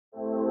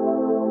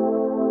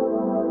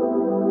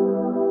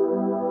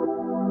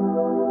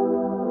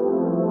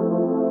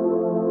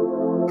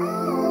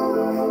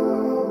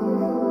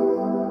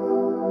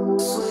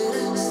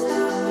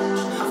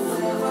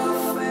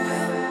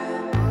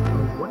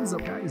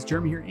guys,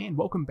 Jeremy here, and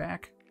welcome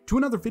back to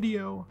another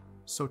video.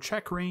 So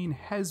checkra1n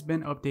has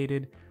been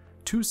updated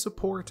to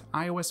support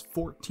iOS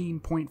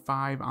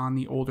 14.5 on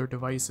the older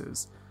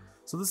devices.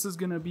 So this is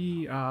going to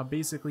be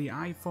basically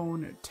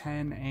iPhone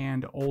 10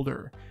 and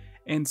older.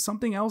 And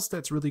something else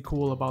that's really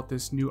cool about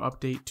this new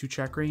update to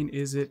checkra1n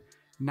is it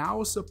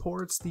now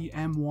supports the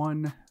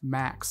M1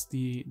 Max,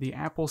 the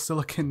Apple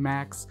Silicon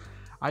Max.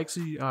 I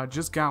actually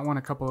just got one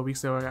a couple of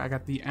weeks ago. I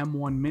got the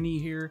M1 Mini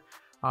here.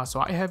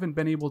 So I haven't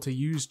been able to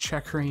use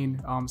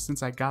checkra1n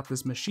since I got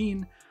this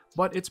machine,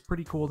 but it's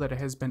pretty cool that it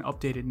has been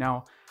updated.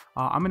 Now,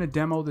 I'm going to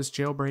demo this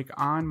jailbreak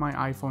on my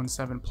iPhone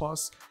 7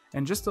 Plus,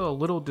 and just a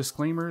little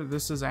disclaimer,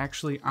 this is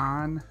actually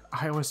on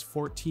iOS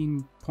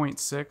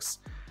 14.6.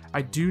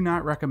 I do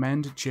not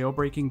recommend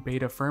jailbreaking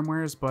beta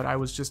firmwares, but I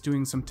was just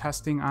doing some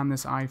testing on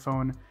this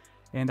iPhone,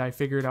 and I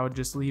figured I would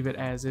just leave it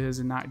as is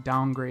and not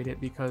downgrade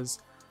it because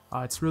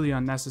it's really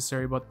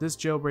unnecessary. But this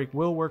jailbreak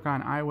will work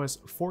on iOS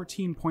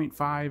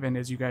 14.5, and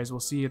as you guys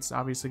will see, it's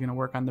obviously going to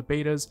work on the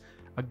betas.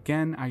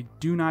 Again, I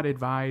do not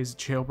advise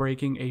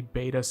jailbreaking a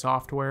beta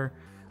software.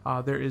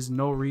 There is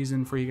no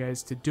reason for you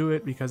guys to do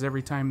it because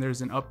every time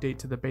there's an update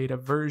to the beta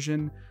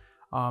version,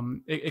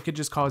 it could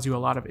just cause you a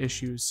lot of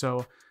issues.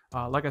 So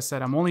like I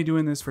said, I'm only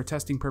doing this for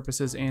testing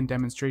purposes and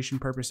demonstration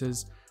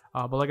purposes.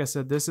 But like I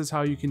said, this is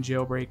how you can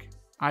jailbreak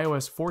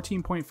iOS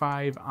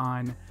 14.5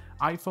 on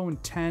iPhone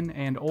 10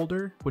 and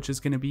older, which is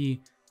going to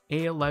be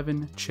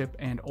A11 chip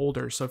and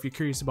older. So if you're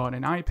curious about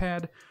an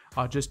iPad,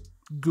 just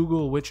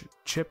Google which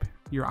chip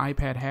your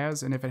iPad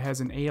has, and if it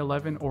has an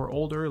A11 or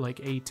older, like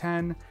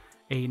A10,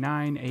 A9,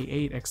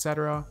 A8,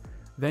 etc.,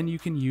 then you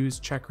can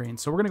use checkra1n.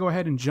 So we're going to go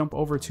ahead and jump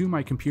over to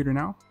my computer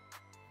now.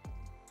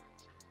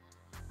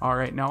 All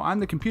right, now on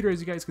the computer,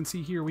 as you guys can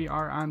see here, we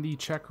are on the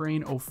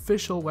checkra1n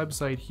official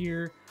website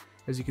here.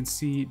 As you can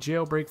see,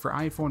 jailbreak for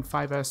iPhone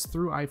 5S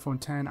through iPhone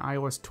 10,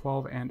 iOS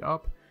 12 and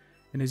up.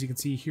 And as you can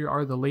see, here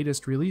are the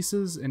latest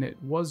releases, and it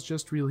was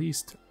just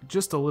released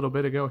just a little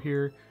bit ago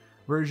here,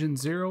 version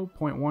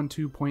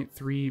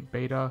 0.12.3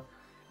 beta.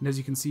 And as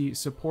you can see,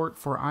 support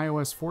for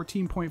iOS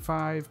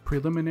 14.5,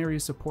 preliminary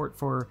support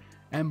for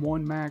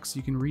M1 Max.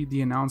 You can read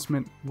the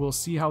announcement. We'll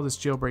see how this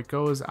jailbreak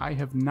goes. I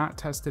have not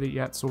tested it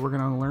yet, so we're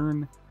going to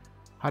learn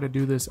how to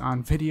do this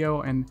on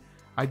video. And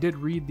I did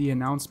read the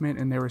announcement,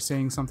 and they were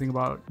saying something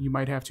about you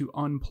might have to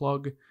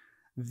unplug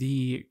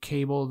the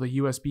cable, the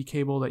USB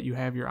cable that you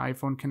have your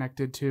iPhone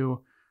connected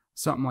to,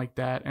 something like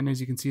that. And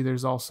as you can see,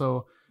 there's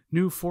also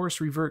new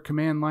force revert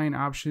command line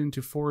option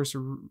to force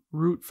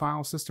root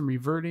file system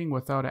reverting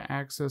without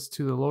access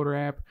to the loader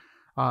app.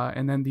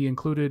 And then the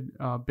included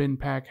bin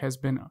pack has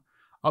been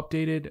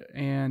updated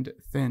and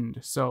thinned.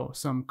 So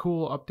some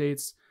cool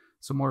updates,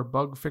 some more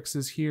bug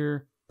fixes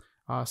here.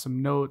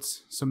 Some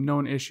notes, some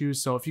known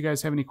issues. So if you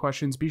guys have any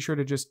questions, be sure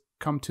to just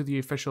come to the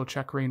official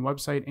checkra1n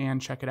website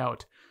and check it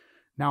out.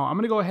 Now I'm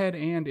going to go ahead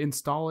and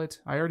install it.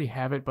 I already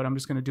have it, but I'm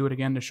just going to do it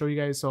again to show you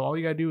guys. So all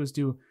you got to do is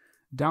do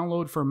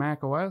download for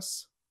Mac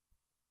OS.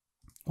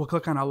 We'll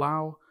click on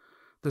allow.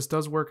 This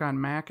does work on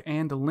Mac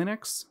and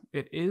Linux.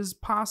 It is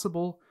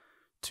possible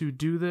to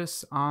do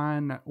this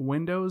on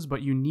Windows,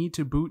 but you need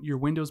to boot your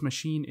Windows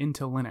machine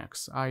into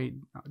Linux. I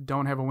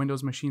don't have a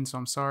Windows machine, so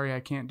I'm sorry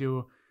I can't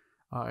do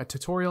a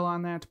tutorial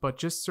on that, but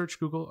just search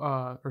search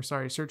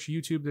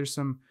YouTube. There's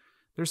some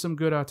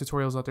good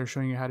tutorials out there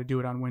showing you how to do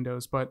it on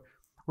Windows. But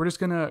we're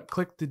just gonna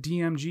click the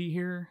DMG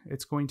here.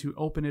 It's going to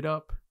open it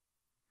up,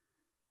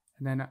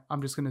 and then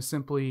I'm just gonna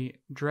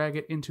simply drag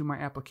it into my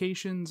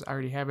applications. I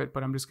already have it,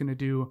 but I'm just gonna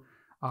do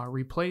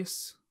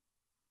replace.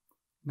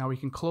 Now we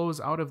can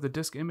close out of the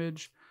disk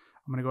image.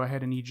 I'm gonna go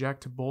ahead and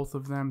eject both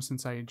of them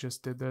since I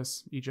just did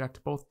this.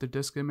 Eject both the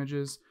disk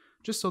images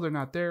just so they're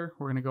not there.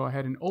 We're gonna go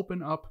ahead and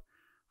open up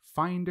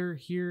Finder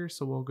here,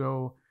 so we'll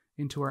go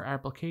into our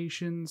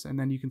applications, and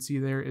then you can see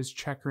there is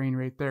checkra1n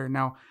right there.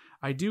 Now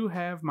I do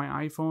have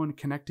my iPhone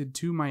connected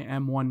to my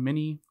M1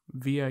 Mini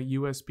via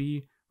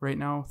USB right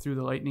now through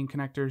the Lightning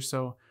connector,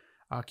 so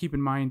keep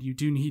in mind you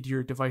do need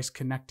your device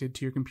connected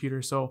to your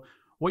computer. So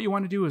what you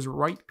want to do is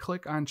right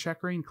click on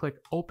checkra1n, click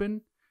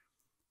open,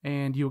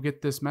 and you'll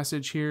get this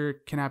message here,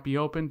 cannot be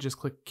opened. Just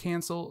click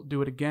cancel,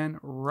 do it again,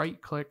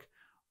 right click,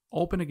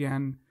 open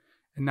again,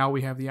 and now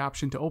we have the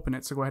option to open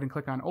it. So go ahead and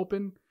click on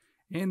open.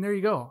 And there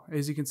you go.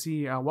 As you can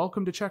see,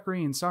 welcome to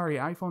checkra1n. Sorry,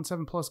 iPhone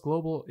 7 Plus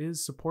Global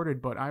is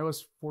supported, but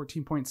iOS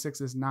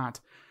 14.6 is not.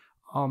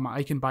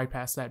 I can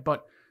bypass that.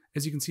 But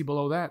as you can see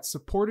below that,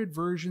 supported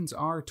versions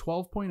are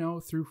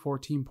 12.0 through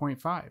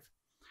 14.5.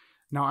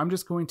 Now I'm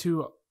just going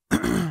to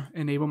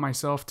enable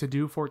myself to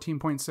do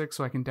 14.6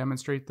 so I can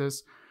demonstrate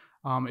this.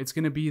 It's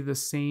going to be the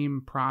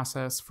same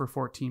process for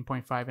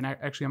 14.5. And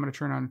actually, I'm going to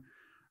turn on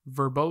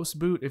Verbose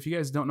Boot. If you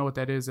guys don't know what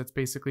that is, that's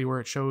basically where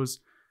it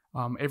shows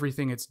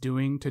everything it's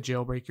doing to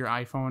jailbreak your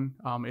iPhone.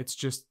 It's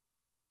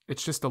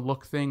just a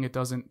look thing. It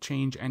doesn't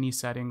change any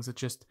settings. It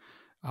just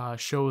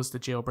shows the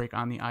jailbreak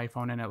on the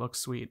iPhone, and it looks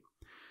sweet.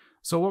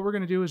 So what we're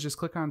going to do is just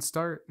click on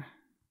start.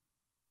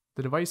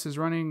 The device is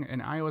running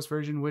an iOS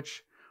version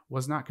which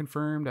was not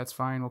confirmed. That's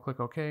fine. We'll click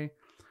OK.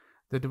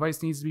 The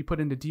device needs to be put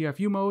into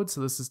Dfu mode,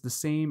 so this is the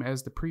same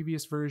as the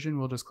previous version.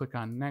 We'll just click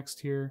on next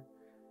here,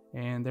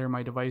 and there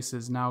my device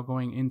is now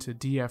going into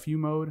Dfu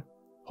mode.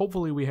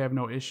 Hopefully we have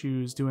no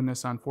issues doing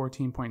this on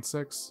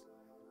 14.6.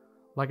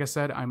 Like I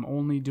said, I'm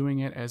only doing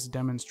it as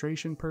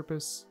demonstration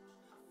purpose.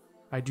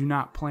 I do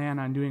not plan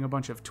on doing a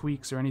bunch of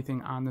tweaks or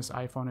anything on this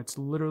iPhone. It's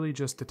literally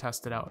just to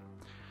test it out.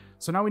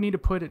 So now we need to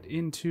put it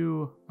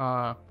into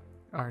Dfu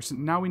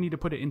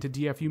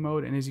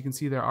mode, and as you can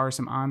see, there are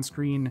some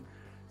on-screen.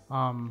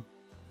 Let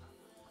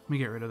me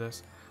get rid of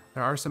this.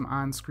 There are some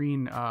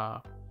on-screen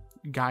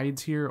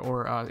guides here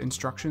or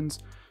instructions.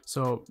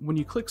 So when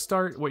you click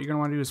start, what you're going to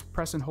want to do is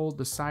press and hold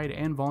the side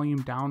and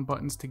volume down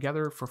buttons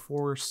together for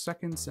 4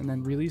 seconds, and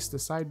then release the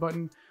side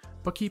button,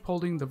 but keep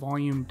holding the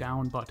volume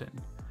down button.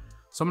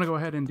 So I'm going to go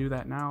ahead and do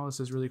that now. This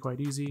is really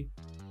quite easy.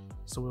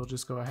 So we'll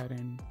just go ahead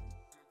and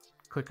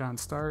click on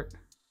start.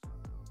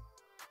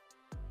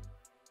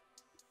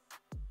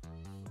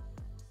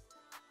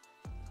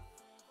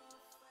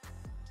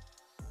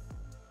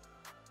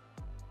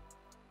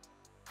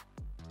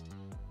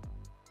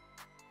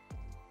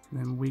 And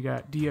then we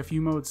got Dfu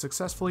mode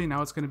successfully.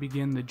 Now it's going to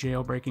begin the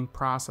jailbreaking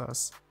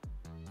process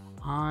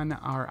on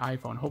our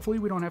iPhone. Hopefully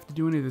we don't have to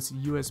do any of this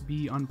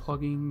USB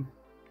unplugging.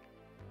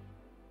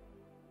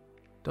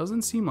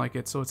 Doesn't seem like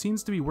it, so it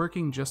seems to be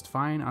working just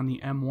fine on the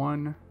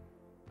M1.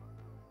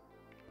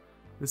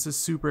 This is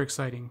super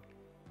exciting.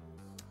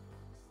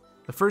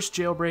 The first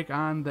jailbreak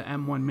on the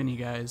M1 Mini,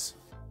 guys.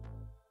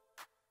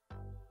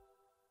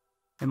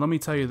 And let me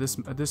tell you,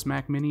 this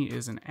Mac Mini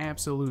is an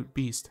absolute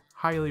beast.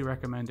 Highly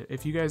recommend it.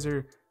 If you guys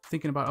are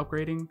thinking about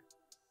upgrading,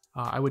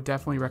 I would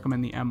definitely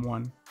recommend the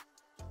M1.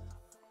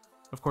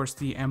 Of course,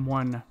 the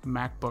M1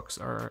 MacBooks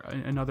are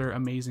another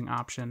amazing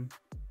option.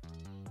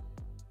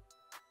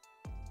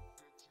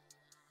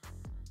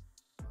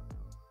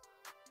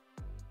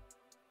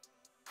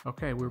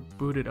 Okay, we're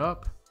booted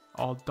up,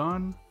 all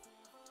done.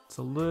 It's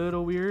a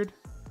little weird.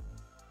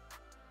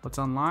 Let's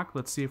unlock.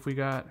 Let's see if we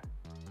got.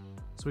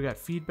 So we got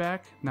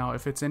feedback. Now,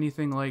 if it's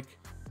anything like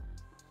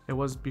it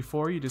was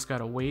before, you just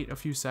gotta wait a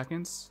few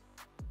seconds.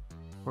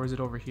 Or is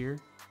it over here?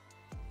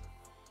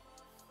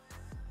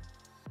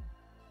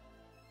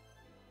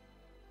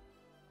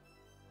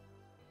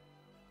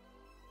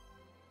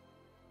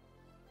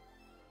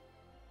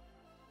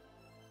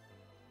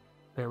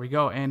 There we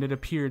go, and it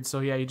appeared. So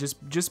yeah, you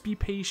just be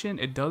patient.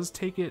 It does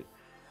take it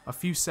a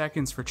few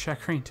seconds for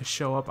checkra1n to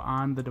show up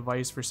on the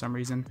device for some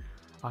reason.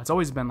 It's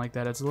always been like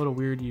that. It's a little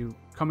weird. You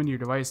come into your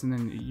device and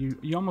then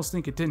you almost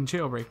think it didn't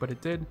jailbreak, but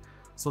it did.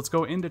 So let's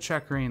go into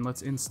checkra1n.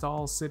 Let's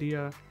install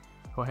Cydia.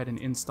 Go ahead and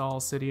install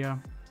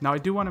Cydia. Now I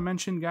do want to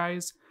mention,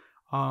 guys,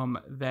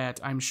 that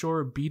I'm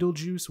sure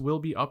Beetlejuice will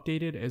be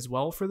updated as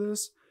well for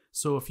this.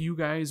 So if you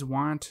guys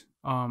want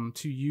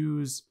to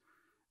use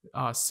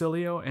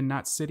Cilio and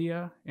not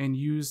Cydia and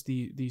use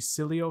the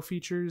Cilio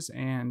features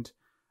and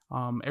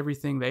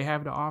everything they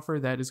have to offer,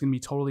 that is going to be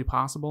totally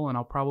possible, and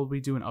I'll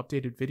probably do an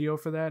updated video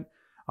for that.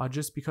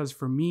 Just because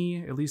for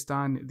me, at least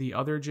on the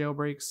other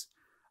jailbreaks,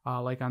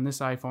 like on this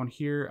iPhone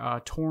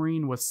here,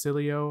 touring with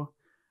Cilio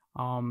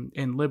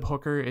and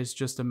libhooker is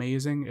just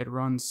amazing. It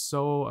runs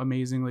so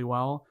amazingly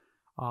well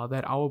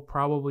that I will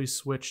probably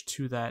switch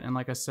to that. And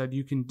like I said,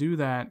 you can do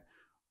that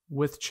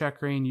with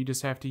checkra1n. You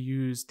just have to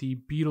use the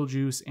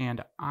Beetlejuice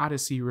and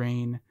Odyssey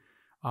Rain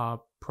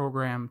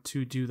program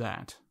to do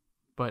that.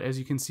 But as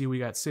you can see, we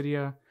got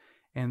Cydia,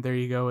 and there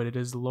you go. It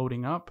is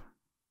loading up.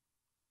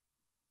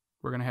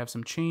 We're going to have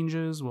some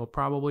changes. We'll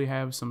probably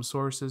have some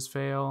sources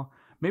fail.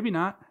 Maybe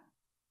not.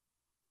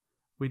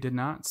 We did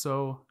not,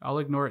 so I'll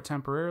ignore it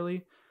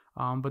temporarily.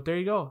 But there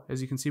you go.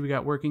 As you can see, we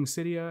got working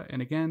Cydia.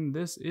 And again,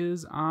 this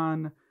is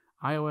on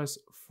iOS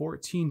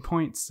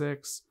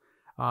 14.6.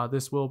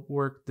 This will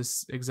work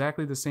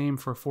exactly the same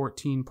for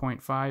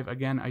 14.5.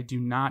 Again, I do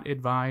not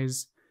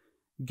advise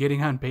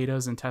getting on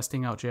betas and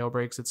testing out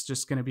jailbreaks. It's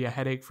just going to be a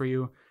headache for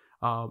you.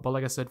 But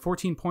like I said,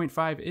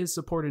 14.5 is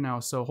supported now.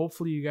 So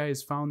hopefully you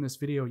guys found this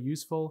video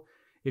useful.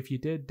 If you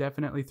did,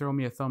 definitely throw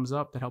me a thumbs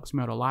up. That helps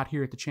me out a lot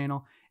here at the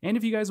channel. And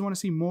if you guys want to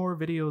see more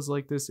videos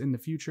like this in the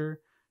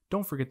future,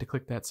 don't forget to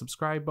click that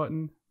subscribe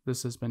button.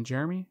 This has been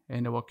Jeremy,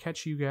 and I will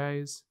catch you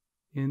guys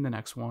in the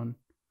next one.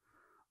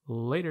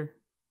 Later.